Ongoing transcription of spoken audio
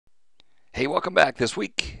Hey, welcome back. This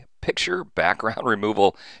week, picture background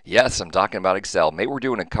removal. Yes, I'm talking about Excel. Maybe we're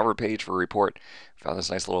doing a cover page for a report. Found this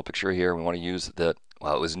nice little picture here. We want to use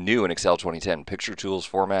well, it was new in Excel 2010, picture tools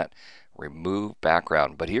format, remove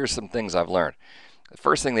background. But here's some things I've learned. The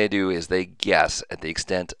first thing they do is they guess at the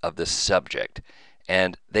extent of the subject.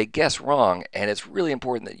 And they guess wrong, and it's really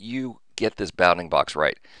important that you get this bounding box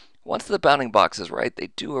right. Once the bounding box is right, they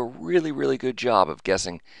do a really good job of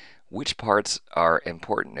guessing which parts are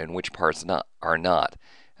important and which parts are not.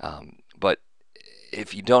 But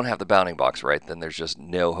if you don't have the bounding box right, then there's just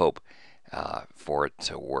no hope for it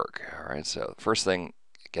to work. All right, so first thing,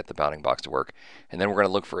 get the bounding box to work. And then we're going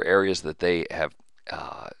to look for areas that they have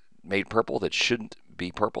made purple that shouldn't be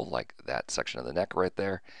purple, like that section of the neck right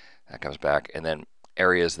there. That comes back. And then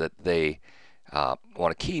areas that they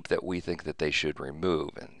want to keep that we think that they should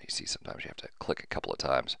remove. And you see sometimes you have to click a couple of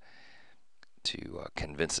times to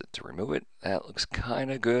convince it to remove it. That looks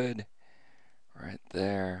kind of good right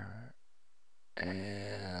there,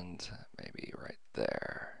 and maybe right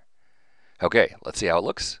there. Okay, let's see how it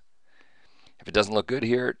looks. If it doesn't look good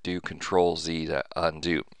here, do Control Z to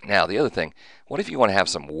undo. Now, the other thing, what if you want to have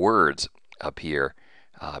some words up here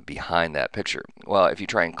behind that picture? Well, if you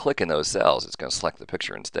try and click in those cells, it's going to select the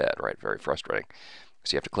picture instead, right? Very frustrating.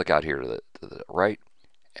 So you have to click out here to the right,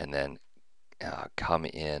 and then come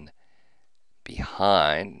in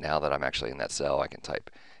behind. Now that I'm actually in that cell, I can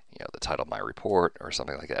type, the title of my report or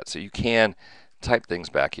something like that. So you can type things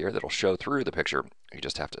back here that'll show through the picture. You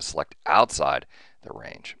just have to select outside the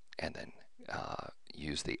range and then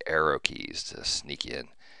use the arrow keys to sneak in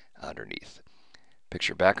underneath.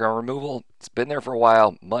 Picture background removal, it's been there for a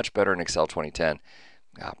while, much better in Excel 2010,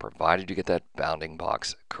 provided you get that bounding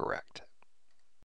box correct.